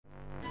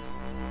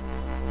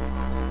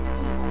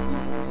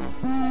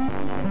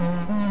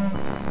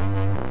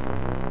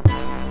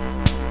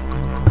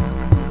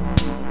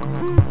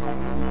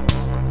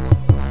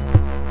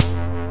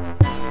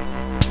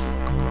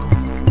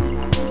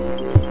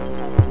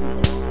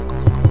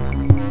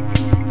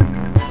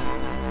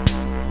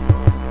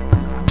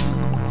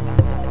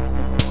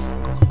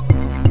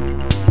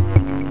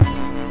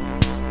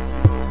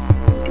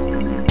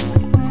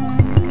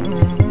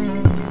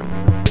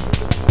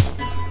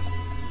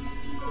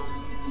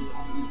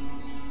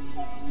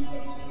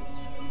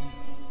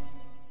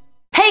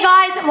Hey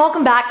guys, and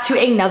welcome back to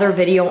another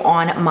video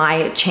on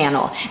my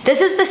channel.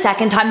 This is the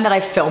second time that I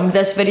filmed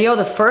this video.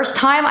 The first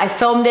time I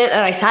filmed it and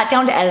I sat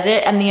down to edit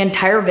it and the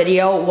entire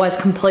video was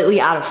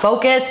completely out of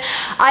focus.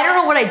 I don't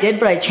know what I did,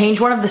 but I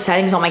changed one of the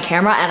settings on my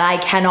camera and I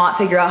cannot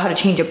figure out how to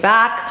change it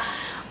back.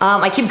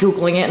 I keep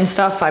Googling it and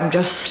stuff. I'm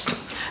just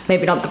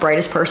maybe not the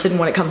brightest person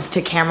when it comes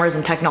to cameras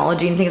and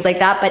technology and things like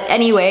that. But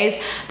anyways,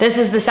 this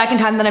is the second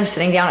time that I'm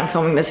sitting down and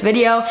filming this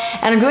video,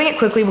 and I'm doing it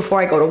quickly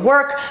before I go to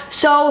work.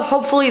 So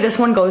hopefully this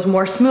one goes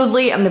more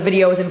smoothly and the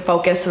video is in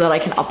focus so that I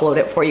can upload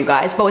it for you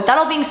guys. But with that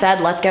all being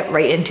said, let's get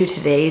right into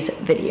today's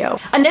video.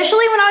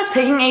 Initially, when I was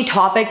picking a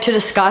topic to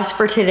discuss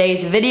for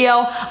today's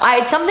video, I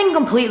had something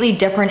completely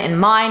different in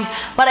mind,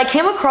 but I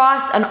came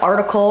across an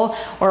article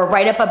or a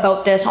write-up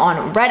about this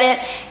on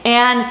Reddit,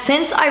 and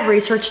since I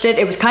researched it,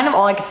 it was kind of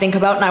all I could think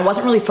about, and I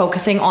wasn't really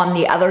focusing on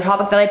the other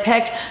topic that I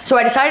picked, so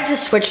I decided to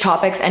switch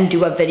topics and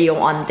do a video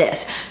on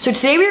this. So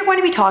today we are going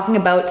to be talking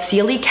about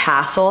Sealy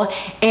Castle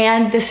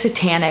and the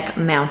Satanic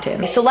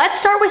Mountain. So let's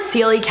start with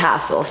Sealy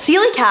Castle.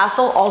 Sealy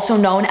Castle, also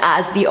known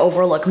as the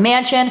Overlook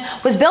Mansion,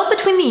 was built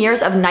between the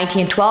years of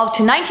 1912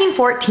 to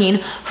 1914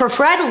 for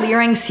Fred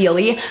Leering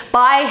Sealy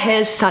by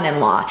his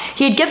son-in-law.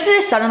 He had gifted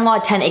his son-in-law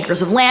 10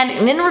 acres of land,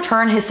 and in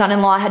return his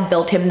son-in-law had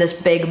built him this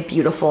big,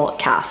 beautiful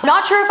castle.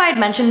 Not sure if I had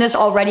mentioned this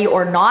already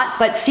or not,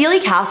 but Sealy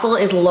Castle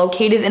is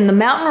located in the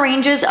mountain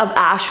ranges of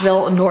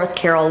Asheville, North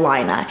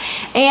Carolina.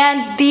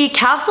 And the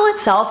castle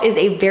itself is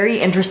a very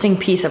interesting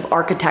piece of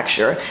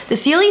architecture. The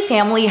Sealy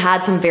family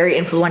had some very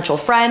influential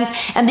friends,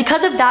 and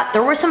because of that,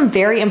 there were some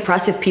very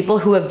impressive people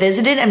who have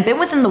visited and been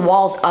within the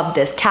walls of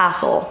this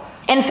castle.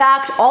 In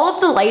fact, all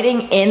of the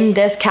lighting in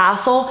this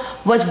castle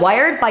was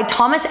wired by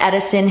Thomas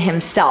Edison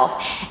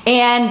himself,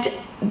 and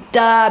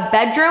the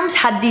bedrooms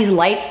had these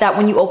lights that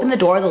when you open the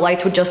door, the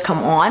lights would just come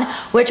on,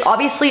 which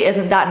obviously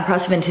isn't that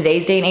impressive in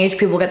today's day and age.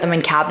 People get them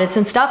in cabinets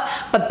and stuff,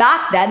 but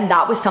back then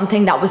that was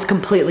something that was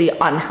completely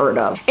unheard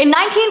of. In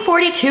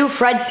 1942,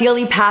 Fred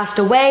Sealy passed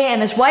away,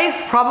 and his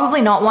wife, probably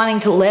not wanting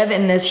to live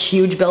in this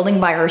huge building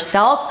by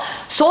herself,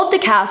 sold the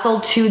castle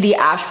to the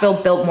Asheville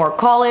Biltmore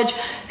College,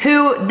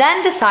 who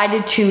then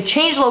decided to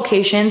change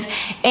locations,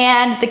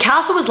 and the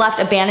castle was left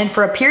abandoned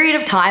for a period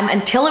of time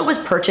until it was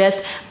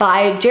purchased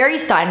by Jerry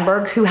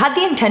Steinberg, who had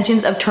the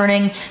intentions of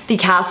turning the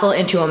castle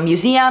into a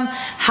museum.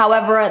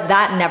 However,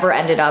 that never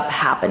ended up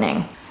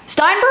happening.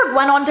 Steinberg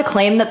went on to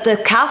claim that the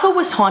castle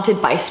was haunted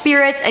by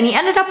spirits, and he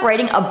ended up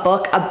writing a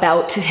book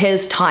about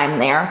his time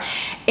there.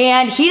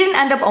 And he didn't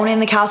end up owning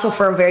the castle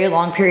for a very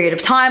long period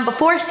of time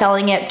before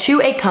selling it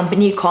to a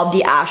company called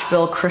the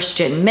Asheville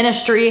Christian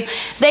Ministry.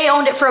 They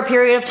owned it for a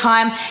period of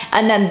time,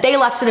 and then they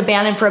left it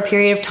abandoned for a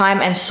period of time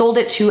and sold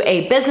it to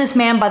a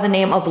businessman by the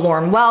name of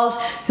Lorne Wells,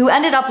 who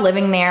ended up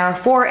living there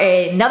for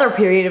another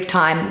period of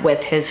time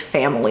with his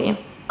family.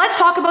 Let's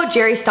talk about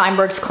Jerry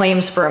Steinberg's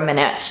claims for a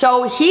minute.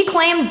 So he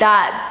claimed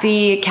that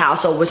the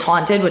castle was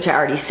haunted, which I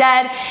already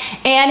said,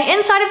 and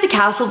inside of the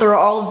castle there are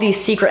all of these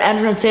secret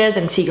entrances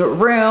and secret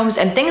rooms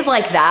and things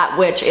like that,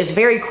 which is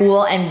very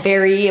cool and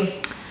very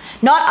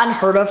not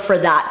unheard of for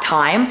that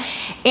time.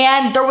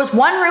 And there was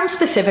one room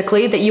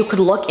specifically that you could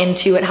look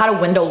into. It had a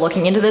window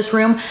looking into this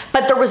room,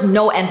 but there was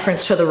no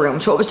entrance to the room.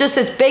 So it was just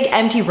this big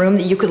empty room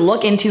that you could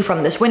look into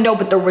from this window,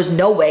 but there was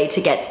no way to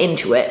get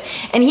into it.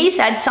 And he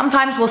said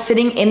sometimes while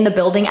sitting in the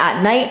building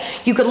at night,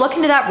 you could look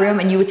into that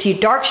room and you would see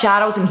dark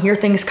shadows and hear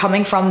things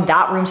coming from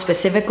that room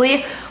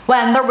specifically,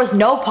 when there was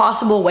no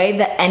possible way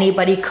that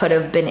anybody could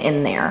have been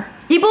in there.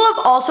 People have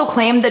also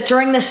claimed that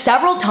during the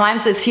several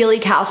times that Sealy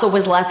Castle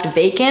was left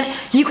vacant,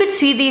 you could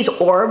see these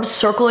orbs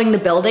circling the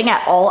building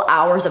at all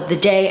hours of the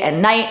day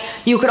and night.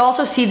 You could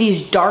also see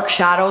these dark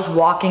shadows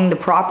walking the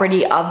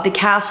property of the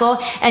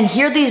castle and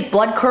hear these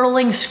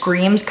blood-curdling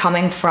screams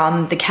coming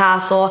from the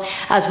castle,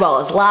 as well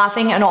as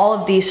laughing and all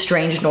of these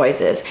strange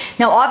noises.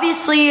 Now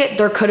obviously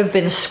there could have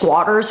been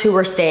squatters who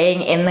were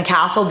staying in the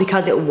castle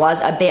because it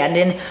was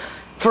abandoned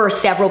for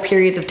several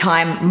periods of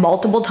time,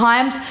 multiple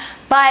times,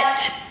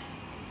 but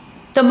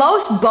the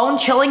most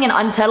bone-chilling and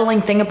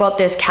unsettling thing about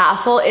this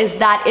castle is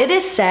that it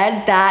is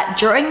said that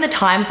during the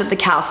times that the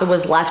castle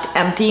was left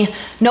empty,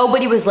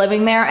 nobody was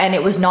living there and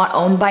it was not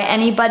owned by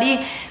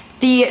anybody,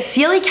 the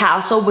Sealy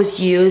Castle was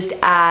used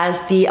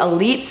as the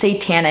elite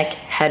satanic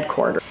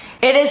headquarters.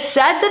 It is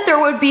said that there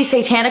would be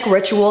satanic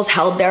rituals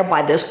held there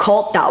by this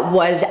cult that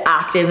was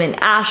active in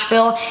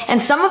Asheville,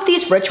 and some of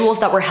these rituals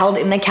that were held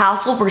in the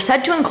castle were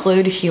said to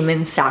include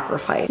human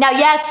sacrifice. Now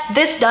yes,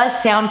 this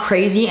does sound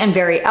crazy and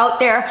very out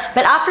there,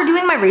 but after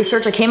doing my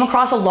research, I came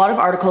across a lot of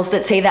articles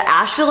that say that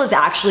Asheville is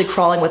actually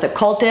crawling with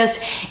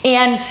occultists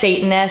and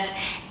Satanists,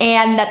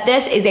 and that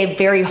this is a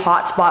very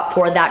hot spot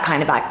for that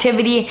kind of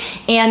activity,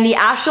 and the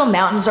Asheville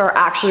Mountains are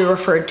actually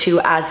referred to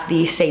as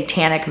the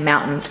Satanic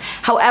Mountains.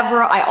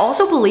 However, I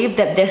also believe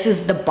that this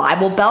is the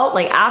Bible Belt.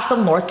 Like,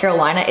 Asheville, North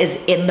Carolina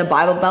is in the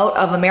Bible Belt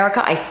of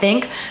America, I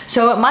think,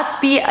 so it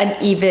must be an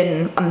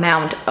even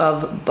amount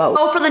of both.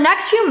 So for the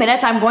next few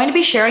minutes, I'm going to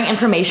be sharing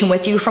information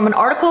with you from an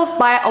article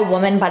by a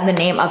woman by the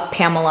name of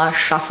Pamela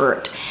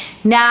Schuffert.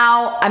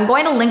 Now, I'm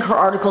going to link her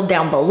article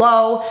down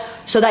below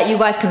so that you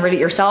guys can read it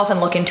yourself and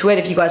look into it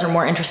if you guys are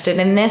more interested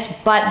in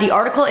this, but the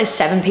article is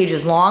 7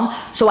 pages long,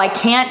 so I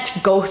can't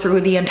go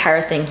through the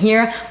entire thing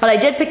here, but I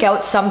did pick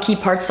out some key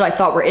parts that I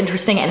thought were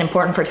interesting and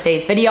important for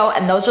today's video,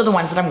 and those are the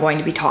ones that I'm going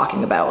to be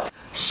talking about.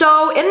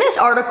 So in this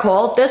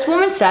article, this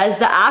woman says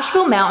the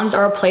Asheville Mountains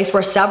are a place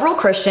where several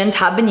Christians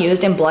have been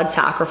used in blood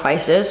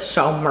sacrifices,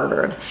 so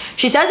murdered.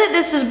 She says that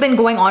this has been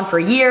going on for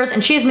years,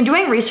 and she has been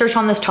doing research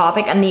on this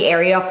topic in the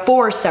area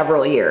for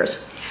several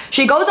years.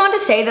 She goes on to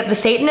say that the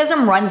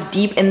Satanism runs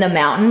deep in the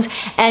mountains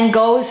and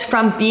goes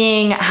from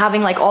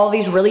having like all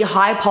these really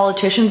high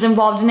politicians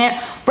involved in it,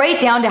 right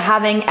down to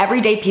having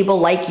everyday people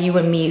like you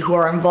and me who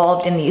are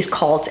involved in these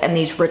cults and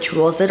these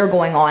rituals that are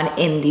going on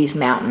in these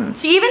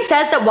mountains. She even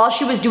says that while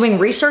she was doing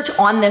research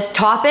on this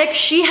topic,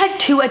 she had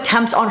 2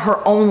 attempts on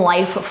her own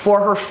life for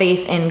her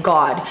faith in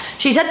God.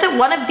 She said that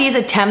one of these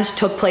attempts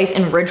took place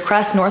in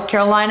Ridgecrest, North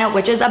Carolina,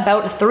 which is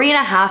about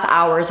 3.5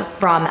 hours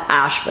from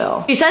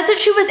Asheville. She says that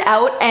she was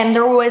out and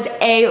there was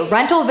a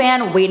rental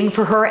van waiting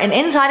for her, and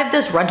inside of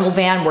this rental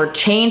van were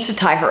chains to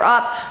tie her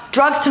up,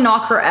 drugs to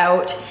knock her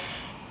out,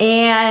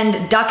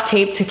 and duct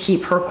tape to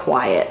keep her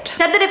quiet. She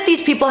said that if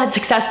these people had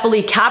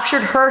successfully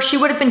captured her, she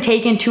would have been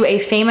taken to a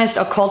famous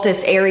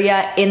occultist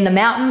area in the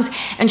mountains,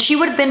 and she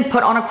would have been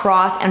put on a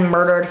cross and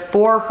murdered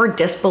for her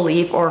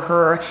disbelief or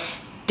her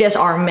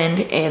disarmament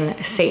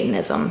in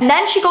Satanism. And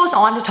then she goes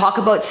on to talk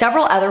about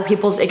several other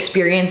people's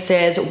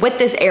experiences with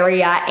this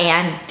area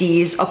and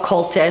these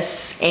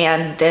occultists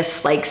and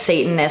this like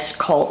Satanist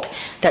cult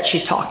that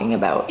she's talking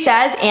about. She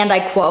says, and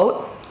I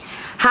quote,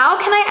 "How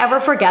can I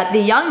ever forget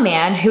the young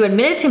man who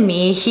admitted to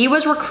me he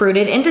was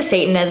recruited into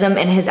Satanism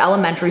in his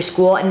elementary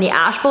school in the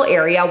Asheville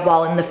area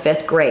while in the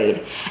 5th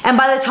grade. And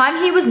by the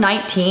time he was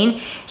 19,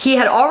 he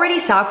had already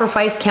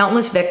sacrificed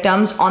countless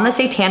victims on the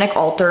satanic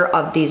altar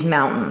of these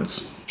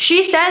mountains."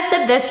 She says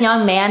that this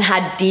young man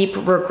had deep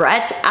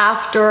regrets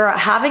after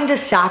having to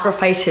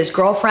sacrifice his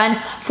girlfriend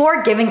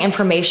for giving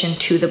information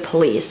to the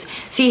police.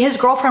 See, his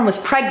girlfriend was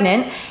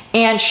pregnant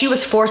and she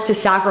was forced to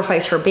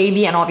sacrifice her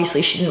baby, and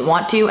obviously she didn't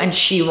want to, and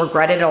she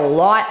regretted it a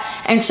lot,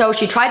 and so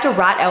she tried to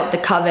rat out the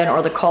coven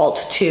or the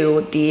cult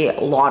to the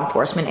law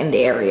enforcement in the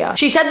area.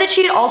 She said that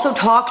she'd also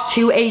talked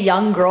to a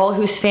young girl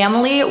whose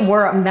family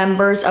were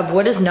members of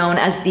what is known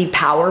as the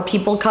Power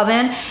People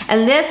Coven,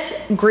 and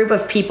this group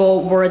of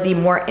people were the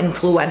more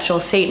influential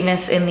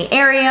Satanists in the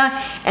area,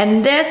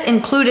 and this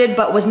included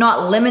but was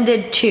not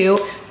limited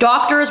to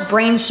doctors,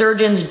 brain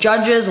surgeons,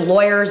 judges,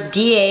 lawyers,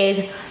 DAs,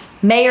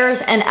 mayors,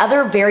 and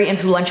other very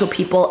influential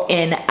people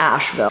in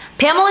Asheville.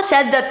 Pamela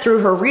said that through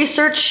her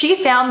research, she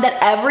found that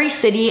every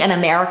city in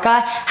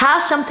America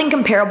has something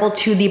comparable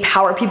to the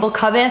Power People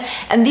Coven,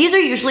 and these are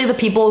usually the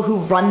people who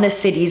run the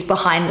cities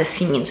behind the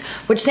scenes,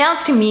 which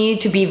sounds to me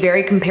to be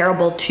very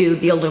comparable to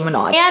the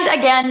Illuminati. And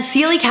again,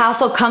 Sealy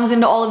Castle comes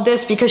into all of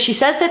this because she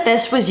says that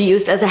this was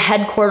used as a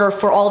headquarters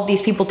for all of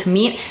these people to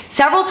meet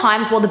several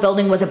times while the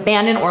building was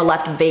abandoned or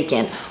left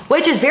vacant,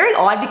 which is very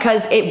odd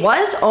because it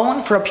was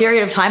owned for a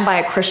period of time by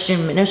a Christian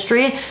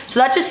ministry,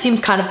 so that just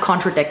seems kind of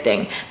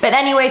contradicting. But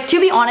anyways,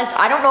 to be honest,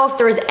 I don't know if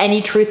there is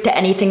any truth to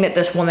anything that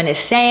this woman is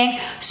saying,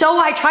 so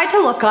I tried to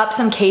look up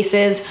some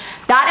cases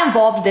that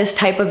involved this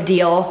type of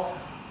deal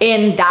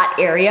in that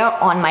area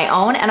on my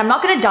own, and I'm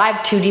not going to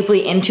dive too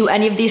deeply into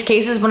any of these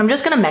cases, but I'm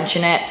just going to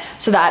mention it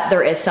so that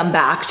there is some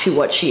back to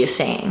what she is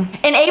saying.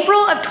 In April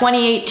of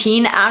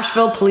 2018,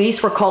 Asheville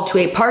police were called to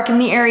a park in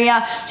the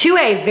area to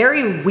a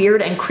very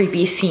weird and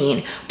creepy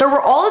scene. There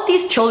were all of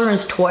these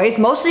children's toys,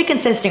 mostly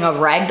consisting of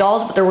rag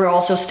dolls, but there were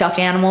also stuffed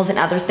animals and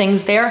other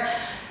things there.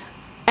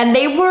 And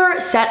they were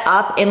set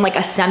up in like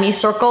a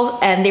semicircle,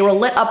 and they were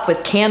lit up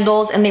with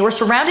candles, and they were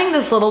surrounding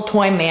this little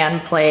toy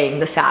man playing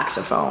the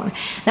saxophone.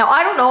 Now,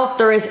 I don't know if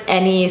there is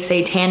any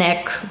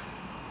satanic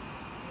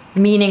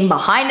meaning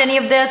behind any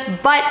of this,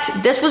 but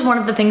this was one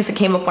of the things that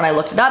came up when I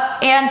looked it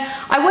up, and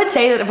I would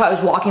say that if I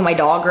was walking my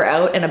dog or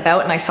out and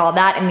about and I saw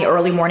that in the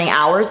early morning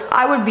hours,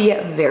 I would be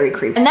very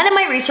creepy. And then in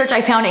my research,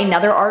 I found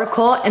another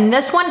article, and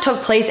this one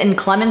took place in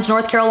Clemens,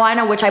 North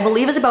Carolina, which I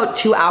believe is about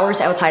 2 hours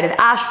outside of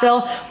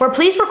Asheville, where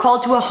police were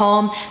called to a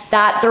home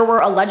that there were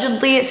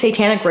allegedly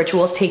satanic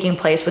rituals taking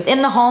place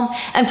within the home,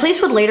 and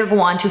police would later go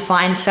on to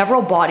find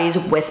several bodies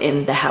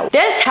within the house.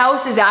 This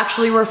house is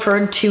actually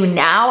referred to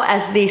now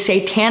as the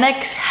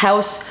Satanic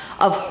House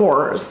of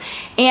Horrors,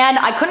 and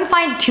I couldn't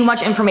find too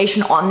much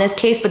information on this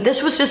case, but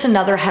this was just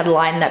another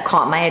headline that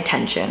caught my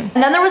attention.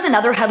 And then there was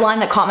another headline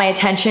that caught my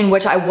attention,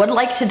 which I would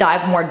like to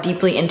dive more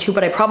deeply into,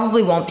 but I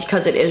probably won't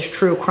because it is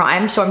true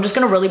crime, so I'm just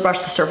gonna really brush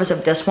the surface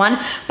of this one.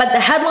 But the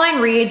headline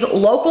reads,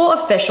 "Local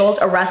officials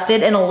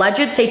arrested in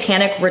alleged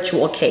satanic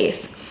ritual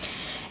case."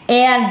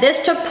 And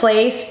this took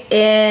place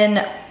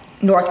in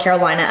North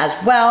Carolina as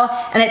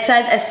well, and it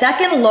says, "A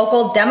second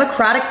local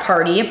Democratic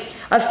Party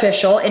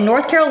official in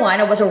North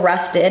Carolina was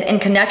arrested in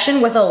connection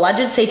with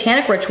alleged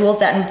satanic rituals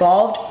that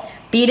involved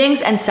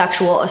beatings and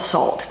sexual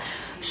assault."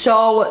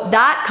 So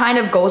that kind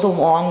of goes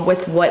along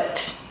with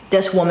what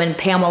this woman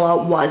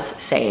Pamela was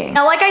saying.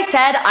 Now, like I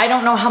said, I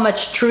don't know how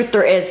much truth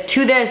there is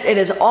to this. It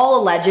is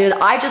all alleged.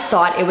 I just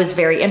thought it was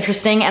very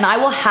interesting, and I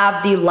will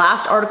have the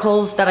last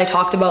articles that I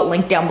talked about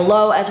linked down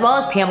below, as well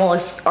as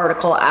Pamela's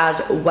article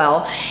as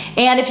well.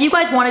 And if you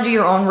guys want to do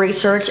your own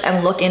research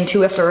and look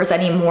into if there is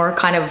any more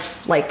kind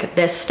of like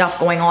this stuff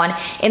going on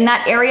in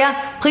that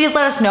area, please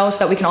let us know so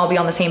that we can all be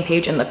on the same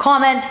page in the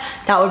comments.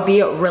 That would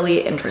be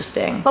really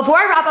interesting. Before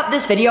I wrap up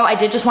this video, I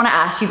did just want to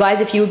ask you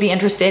guys if you would be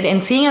interested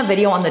in seeing a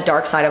video on the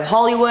dark side of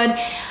Hollywood.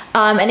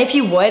 And if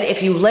you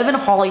live in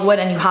Hollywood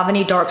and you have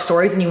any dark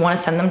stories and you want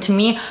to send them to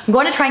me, I'm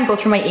going to try and go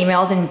through my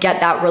emails and get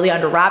that really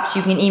under wraps.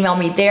 You can email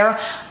me there,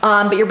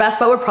 but your best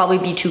bet would probably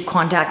be to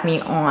contact me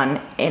on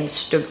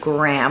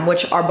Instagram,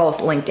 which are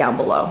both linked down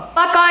below.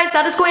 But guys,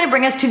 that is going to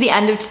bring us to the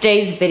end of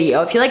today's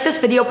video. If you like this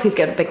video, please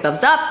give it a big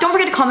thumbs up. Don't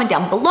forget to comment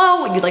down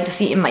below what you'd like to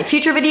see in my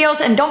future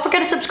videos, and don't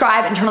forget to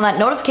subscribe and turn on that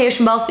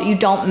notification bell so that you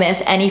don't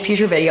miss any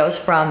future videos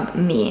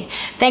from me.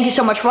 Thank you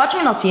so much for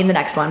watching, and I'll see you in the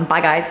next one. Bye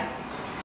guys.